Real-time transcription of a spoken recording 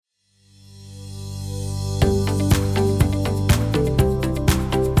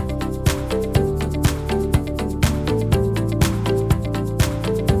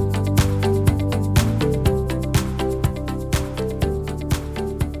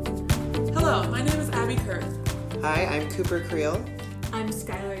Hi, I'm Cooper Creel. I'm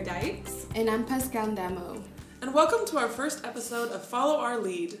Skylar Dykes. And I'm Pascal Ndamo. And welcome to our first episode of Follow Our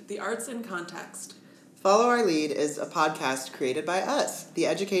Lead, The Arts in Context. Follow Our Lead is a podcast created by us, the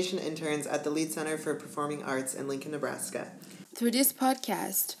education interns at the Lead Center for Performing Arts in Lincoln, Nebraska. Through this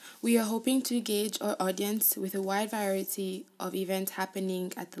podcast, we are hoping to engage our audience with a wide variety of events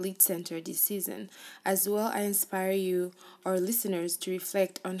happening at the Lead Center this season, as well as inspire you, our listeners, to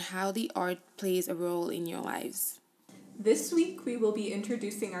reflect on how the art plays a role in your lives. This week, we will be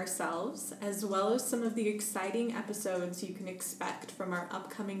introducing ourselves, as well as some of the exciting episodes you can expect from our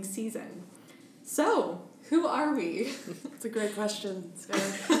upcoming season. So, who are we? It's a great question,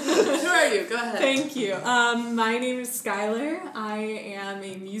 Skylar. Who are you? Go ahead. Thank you. My name is Skylar. I am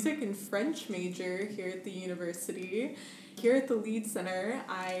a music and French major here at the university. Here at the Lead Center,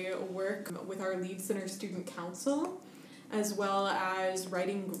 I work with our Lead Center Student Council, as well as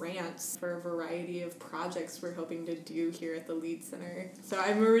writing grants for a variety of projects we're hoping to do here at the Lead Center. So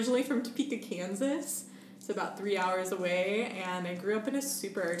I'm originally from Topeka, Kansas. It's about 3 hours away, and I grew up in a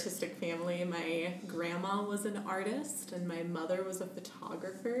super artistic family. My grandma was an artist, and my mother was a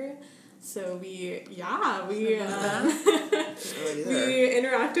photographer. So we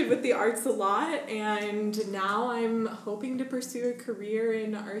interacted with the arts a lot, and now I'm hoping to pursue a career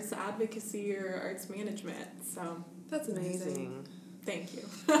in arts advocacy or arts management. So that's amazing. Thank you.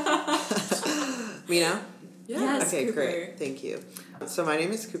 Me now? Yeah. Yes, Okay, Cooper. great. Thank you. So my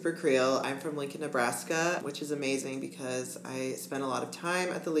name is Cooper Creel. I'm from Lincoln, Nebraska, which is amazing because I spent a lot of time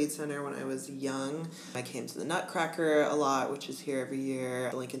at the Lead Center when I was young. I came to the Nutcracker a lot, which is here every year.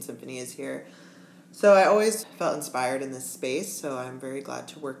 The Lincoln Symphony is here. So I always felt inspired in this space, so I'm very glad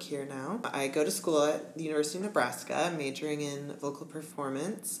to work here now. I go to school at the University of Nebraska, majoring in vocal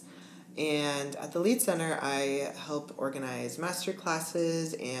performance. And at the Lead Center, I help organize master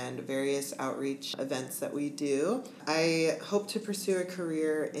classes and various outreach events that we do. I hope to pursue a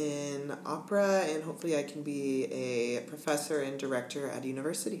career in opera, and hopefully I can be a professor and director at a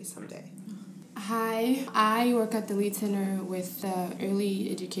university someday. Hi, I work at the Lead Center with the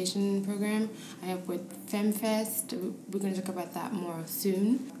early education program. I help with FemFest. We're going to talk about that more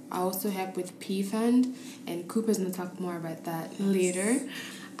soon. I also help with P-Fund, and Cooper's going to talk more about that later.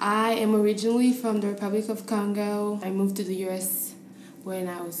 I am originally from the Republic of Congo. I moved to the U.S. when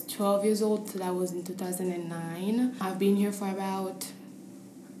I was 12 years old, so that was in 2009. I've been here for about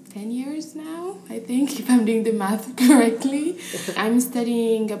 10 years now, I think, if I'm doing the math correctly. I'm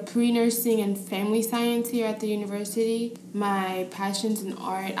studying pre-nursing and family science here at the university. My passions in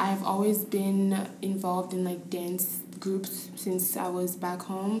art, I've always been involved in dance groups since I was back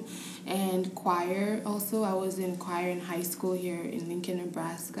home, and choir also. I was in choir in high school here in Lincoln,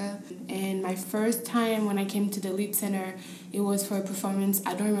 Nebraska. And my first time when I came to the Lead Center, it was for a performance.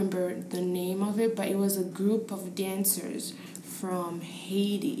 I don't remember the name of it, but it was a group of dancers from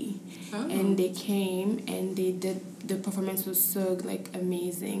Haiti. Oh. And they came and they did, the performance was so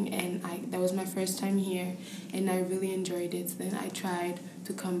amazing, and that was my first time here, and I really enjoyed it. So then I tried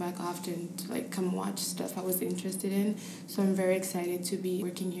to come back often to come watch stuff I was interested in. So I'm very excited to be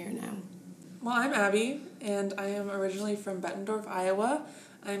working here now. Well, I'm Abby, and I am originally from Bettendorf, Iowa.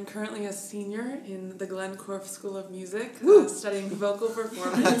 I'm currently a senior in the Glenn Korff School of Music, studying vocal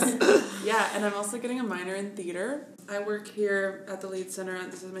performance. Yeah, and I'm also getting a minor in theater. I work here at the Lead Center.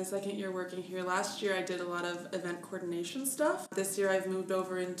 This is my second year working here. Last year I did a lot of event coordination stuff. This year I've moved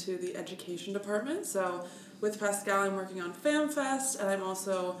over into the education department. So with Pascal, I'm working on FamFest, and I'm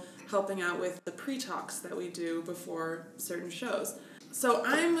also helping out with the pre-talks that we do before certain shows. So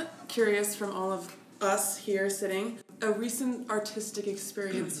I'm curious, from all of us here sitting, a recent artistic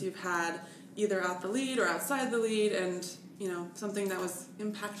experience you've had either at the Lead or outside the Lead, and something that was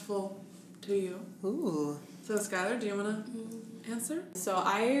impactful to you. Ooh. So Skylar, do you want to answer? So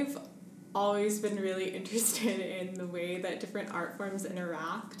I've always been really interested in the way that different art forms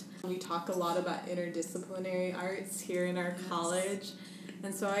interact. We talk a lot about interdisciplinary arts here in our college.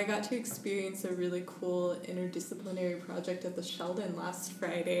 And so I got to experience a really cool interdisciplinary project at the Sheldon last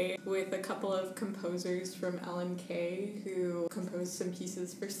Friday with a couple of composers from LNK who composed some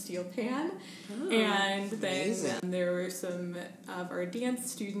pieces for Steel Pan. Oh, and then there were some of our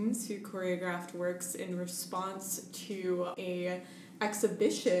dance students who choreographed works in response to a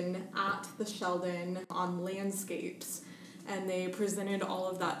exhibition at the Sheldon on landscapes. And they presented all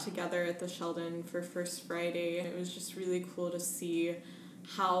of that together at the Sheldon for First Friday. It was just really cool to see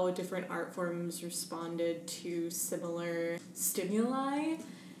how different art forms responded to similar stimuli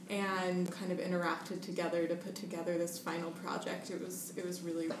and kind of interacted together to put together this final project. It was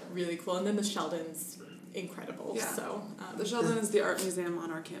really, really cool. And then the Sheldon's incredible. Yeah. So the Sheldon is the art museum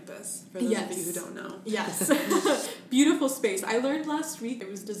on our campus, for those of you who don't know. Yes. Beautiful space. I learned last week it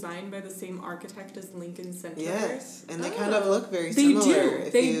was designed by the same architect as Lincoln Center. Yes, and they kind of look very similar.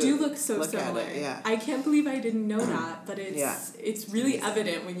 They do look so similar. At it, yeah. I can't believe I didn't know that, but it's really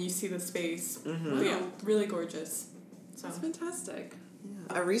evident when you see the space. Mm-hmm. But yeah, really gorgeous. So That's fantastic.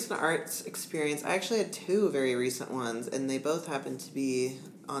 A recent arts experience, I actually had two very recent ones, and they both happened to be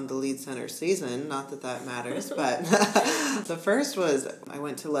on the Lead Center season, not that that matters, but the first was I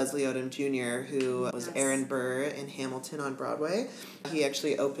went to Leslie Odom Jr., who was Aaron Burr in Hamilton on Broadway. He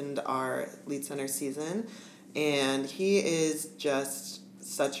actually opened our Lead Center season, and he is just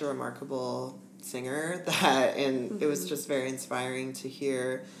such a remarkable singer it was just very inspiring to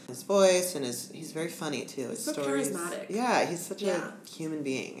hear his voice, and he's very funny too. His so stories, charismatic. Yeah, he's such a human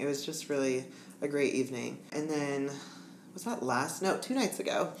being. It was just really a great evening. And then, was that 2 nights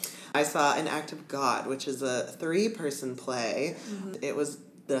ago, I saw An Act of God, which is a 3-person play. Mm-hmm. It was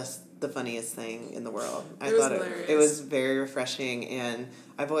the funniest thing in the world. I thought it was very refreshing, and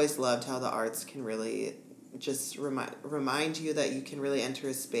I've always loved how the arts can really just remind you that you can really enter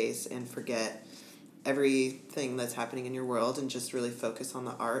a space and forget everything that's happening in your world and just really focus on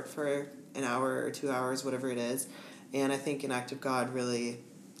the art for an hour or 2 hours, whatever it is. And I think An Act of God really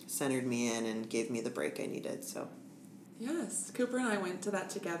centered me in and gave me the break I needed. So yes, Cooper and I went to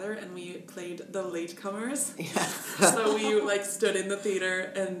that together, and we played the latecomers. Yeah. So we stood in the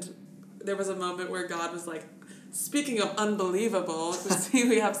theater, and there was a moment where God was like, speaking of unbelievable,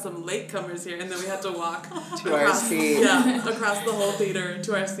 we have some latecomers here, and then we had to walk our seats. Yeah, across the whole theater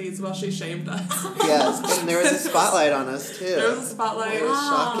to our seats while she shamed us. Yes, and there was a spotlight on us too. There was a spotlight. It was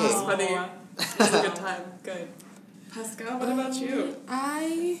shocking. It was funny. It was a good time. Good. Pascal, what about you?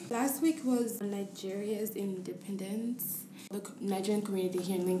 Last week was Nigeria's independence. The Nigerian community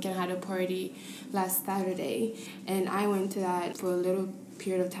here in Lincoln had a party last Saturday, and I went to that for a little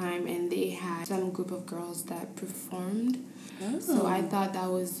period of time, and they had some group of girls that performed. Oh. So I thought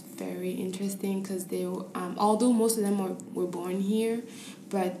that was very interesting because they, although most of them were born here,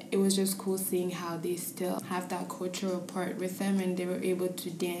 but it was just cool seeing how they still have that cultural part with them, and they were able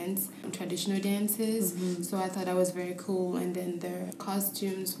to dance traditional dances. Mm-hmm. So I thought that was very cool, and then their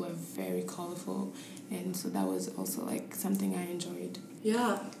costumes were very colorful, and so that was also something I enjoyed.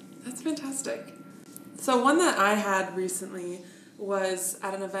 Yeah, that's fantastic. So one that I had recently was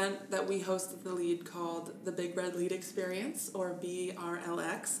at an event that we hosted the Lead called the Big Red Lead Experience, or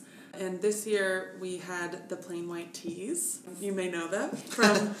BRLX. And this year we had the Plain White Tees. You may know them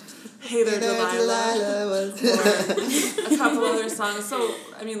from Hey There Delilah, or a couple other songs. So,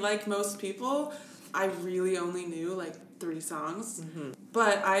 I mean, like most people, I really only knew 3 songs. Mm-hmm.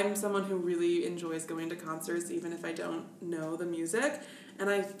 But I'm someone who really enjoys going to concerts even if I don't know the music. And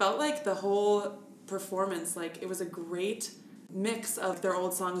I felt like the whole performance, it was a great mix of their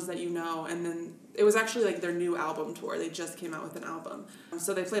old songs that you know, and then it was actually their new album tour. They just came out with an album.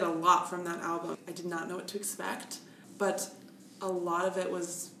 So they played a lot from that album. I did not know what to expect, but a lot of it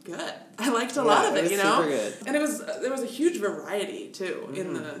was good. I liked a lot of it, you know? Super good. And there was a huge variety too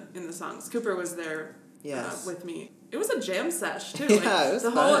in the songs. Cooper was there with me. It was a jam sesh too. Yeah, it was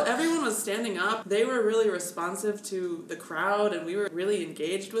fun. Everyone was standing up. They were really responsive to the crowd, and we were really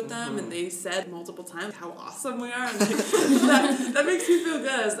engaged with them. Mm-hmm. And they said multiple times how awesome we are. And that makes you feel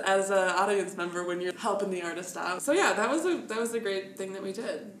good as an audience member when you're helping the artist out. So yeah, that was a great thing that we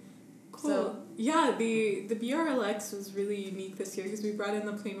did. Cool. So, yeah, the BRLX was really unique this year because we brought in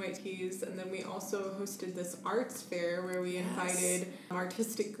the Plain White Tees, and then we also hosted this arts fair where we invited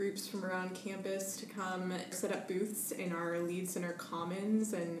artistic groups from around campus to come set up booths in our Lead Center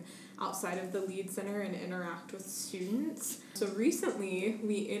Commons and outside of the Lead Center and interact with students. So recently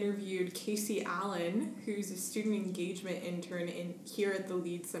we interviewed Casey Allen, who's a student engagement intern here at the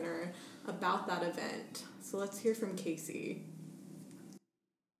Lead Center, about that event. So let's hear from Casey.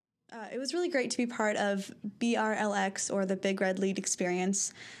 It was really great to be part of BRLX, or the Big Red Lead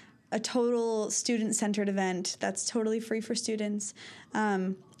Experience, a total student-centered event that's totally free for students.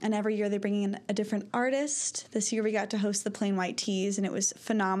 And every year they bring in a different artist. This year we got to host the Plain White Tees, and it was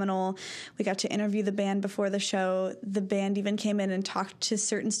phenomenal. We got to interview the band before the show. The band even came in and talked to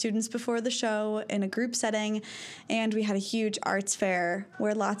certain students before the show in a group setting. And we had a huge arts fair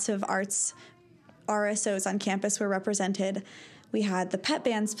where lots of arts RSOs on campus were represented. We had the pet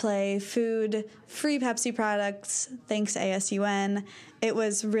bands play, food, free Pepsi products, thanks ASUN. It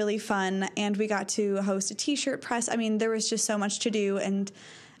was really fun, and we got to host a t-shirt press. I mean, there was just so much to do, and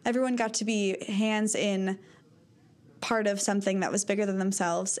everyone got to be hands-in part of something that was bigger than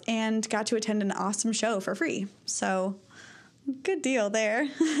themselves and got to attend an awesome show for free. So, good deal there.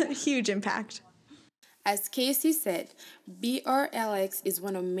 Huge impact. As Casey said, BRLX is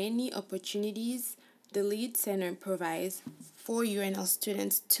one of many opportunities the Lead Center provides for UNL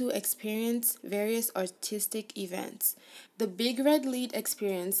students to experience various artistic events. The Big Red Lead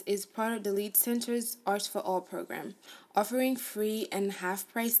Experience is part of the Lead Center's Arts for All program, offering free and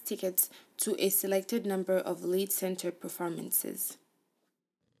half-price tickets to a selected number of Lead Center performances.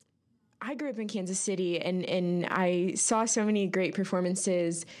 I grew up in Kansas City and I saw so many great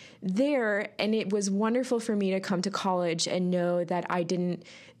performances there, and it was wonderful for me to come to college and know that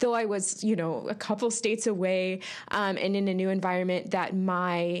though I was, a couple states away and in a new environment, that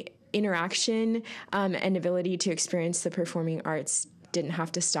my interaction and ability to experience the performing arts didn't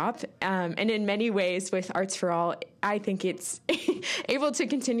have to stop. And in many ways with Arts for All, I think it's able to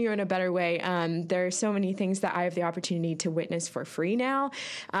continue in a better way. There are so many things that I have the opportunity to witness for free now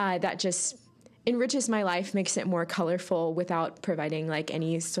that just enriches my life, makes it more colorful without providing like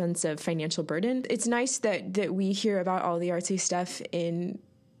any sense of financial burden. It's nice that we hear about all the artsy stuff in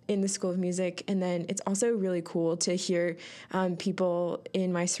the School of Music, and then it's also really cool to hear people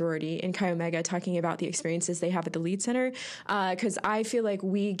in my sorority in Chi Omega talking about the experiences they have at the Lead Center, because I feel like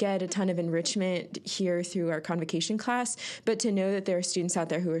we get a ton of enrichment here through our convocation class, but to know that there are students out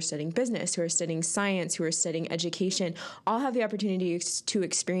there who are studying business, who are studying science, who are studying education, all have the opportunity to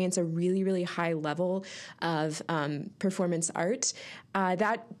experience a really, really high level of performance art.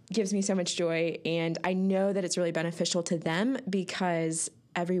 That gives me so much joy, and I know that it's really beneficial to them because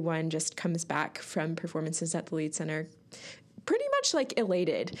everyone just comes back from performances at the Lead Center pretty much like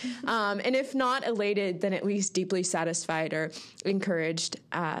elated. And if not elated, then at least deeply satisfied or encouraged.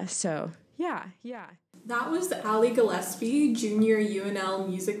 So yeah. That was Allie Gillespie, junior UNL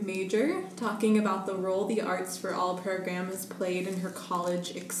music major, talking about the role the Arts for All program has played in her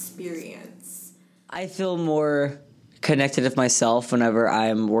college experience. I feel more connected with myself whenever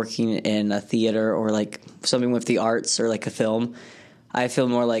I'm working in a theater or like something with the arts or like a film. I feel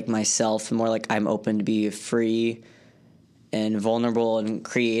more like myself and more like I'm open to be free and vulnerable and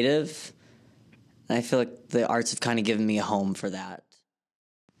creative. And I feel like the arts have kind of given me a home for that.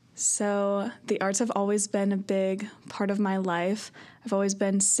 So the arts have always been a big part of my life. I've always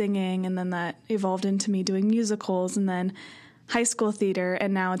been singing, and then that evolved into me doing musicals and then high school theater,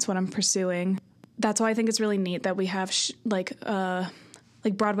 and now it's what I'm pursuing. That's why I think it's really neat that we have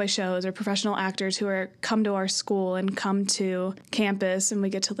like Broadway shows or professional actors who come to our school and come to campus, and we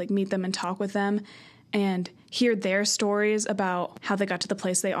get to like meet them and talk with them and hear their stories about how they got to the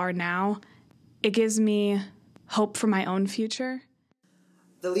place they are now. It gives me hope for my own future.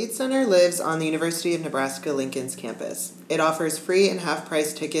 The Lead Center lives on the University of Nebraska-Lincoln's campus. It offers free and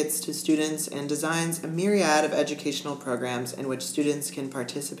half-price tickets to students and designs a myriad of educational programs in which students can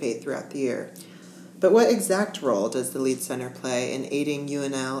participate throughout the year. But what exact role does the Lead Center play in aiding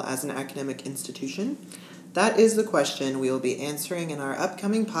UNL as an academic institution? That is the question we will be answering in our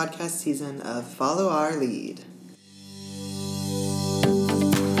upcoming podcast season of Follow Our Lead.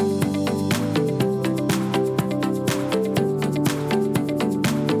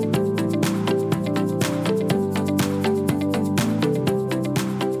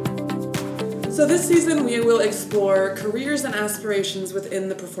 So this season we will explore careers and aspirations within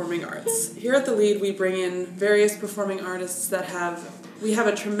the performing arts. Here at The Lead we bring in various performing artists we have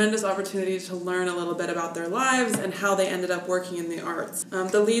a tremendous opportunity to learn a little bit about their lives and how they ended up working in the arts.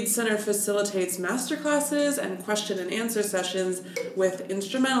 The Lead Center facilitates masterclasses and question and answer sessions with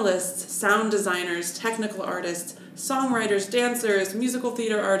instrumentalists, sound designers, technical artists, songwriters, dancers, musical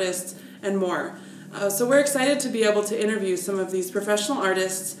theater artists, and more. So we're excited to be able to interview some of these professional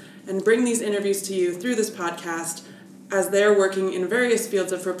artists and bring these interviews to you through this podcast as they're working in various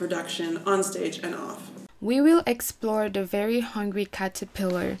fields of production, on stage and off. We will explore the Very Hungry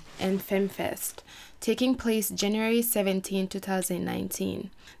Caterpillar and FemFest, taking place January 17, 2019.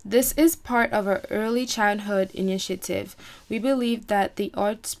 This is part of our early childhood initiative. We believe that the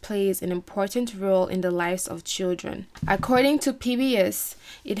arts plays an important role in the lives of children. According to PBS,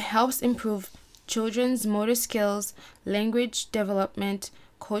 it helps improve children's motor skills, language development,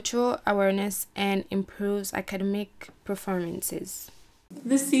 cultural awareness, and improves academic performances.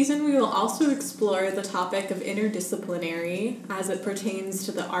 This season we will also explore the topic of interdisciplinary as it pertains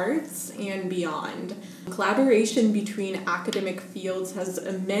to the arts and beyond. Collaboration between academic fields has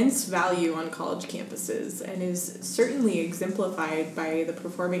immense value on college campuses and is certainly exemplified by the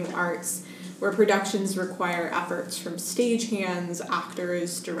performing arts, where productions require efforts from stagehands,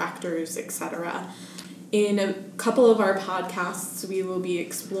 actors, directors, etc. In a couple of our podcasts, we will be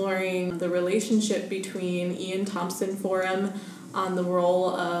exploring the relationship between Ian Thompson Forum, on the role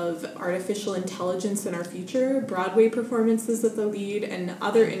of artificial intelligence in our future, Broadway performances at the Lead, and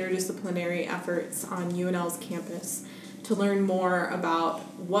other interdisciplinary efforts on UNL's campus to learn more about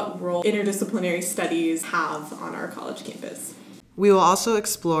what role interdisciplinary studies have on our college campus. We will also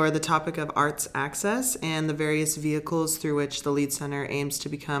explore the topic of arts access and the various vehicles through which the Lead Center aims to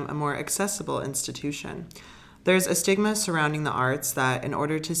become a more accessible institution. There's a stigma surrounding the arts that in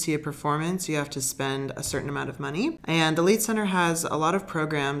order to see a performance, you have to spend a certain amount of money. And the Lead Center has a lot of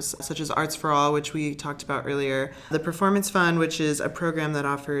programs, such as Arts for All, which we talked about earlier, the Performance Fund, which is a program that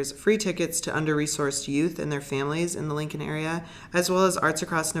offers free tickets to under-resourced youth and their families in the Lincoln area, as well as Arts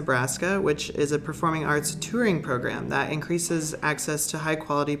Across Nebraska, which is a performing arts touring program that increases access to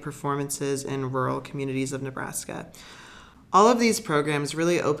high-quality performances in rural communities of Nebraska. All of these programs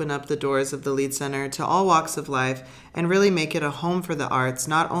really open up the doors of the Lead Center to all walks of life and really make it a home for the arts,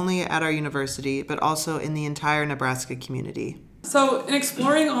 not only at our university, but also in the entire Nebraska community. So, in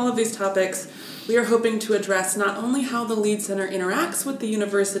exploring all of these topics, we are hoping to address not only how the Lead Center interacts with the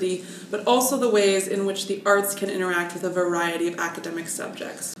university, but also the ways in which the arts can interact with a variety of academic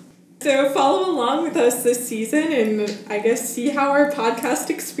subjects. So follow along with us this season and I guess see how our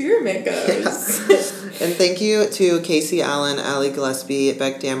podcast experiment goes. Yeah. And thank you to Casey Allen, Allie Gillespie,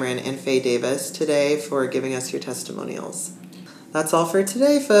 Beck Dameron, and Faye Davis today for giving us your testimonials. That's all for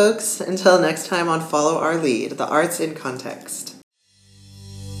today, folks. Until next time on Follow Our Lead, the arts in context.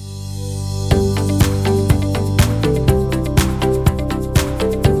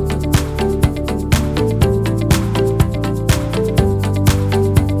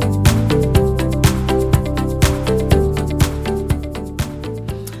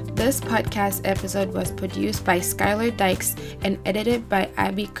 This podcast episode was produced by Skylar Dykes and edited by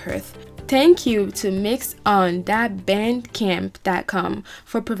Abby Kurth. Thank you to MixOn.bandcamp.com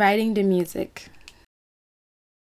for providing the music.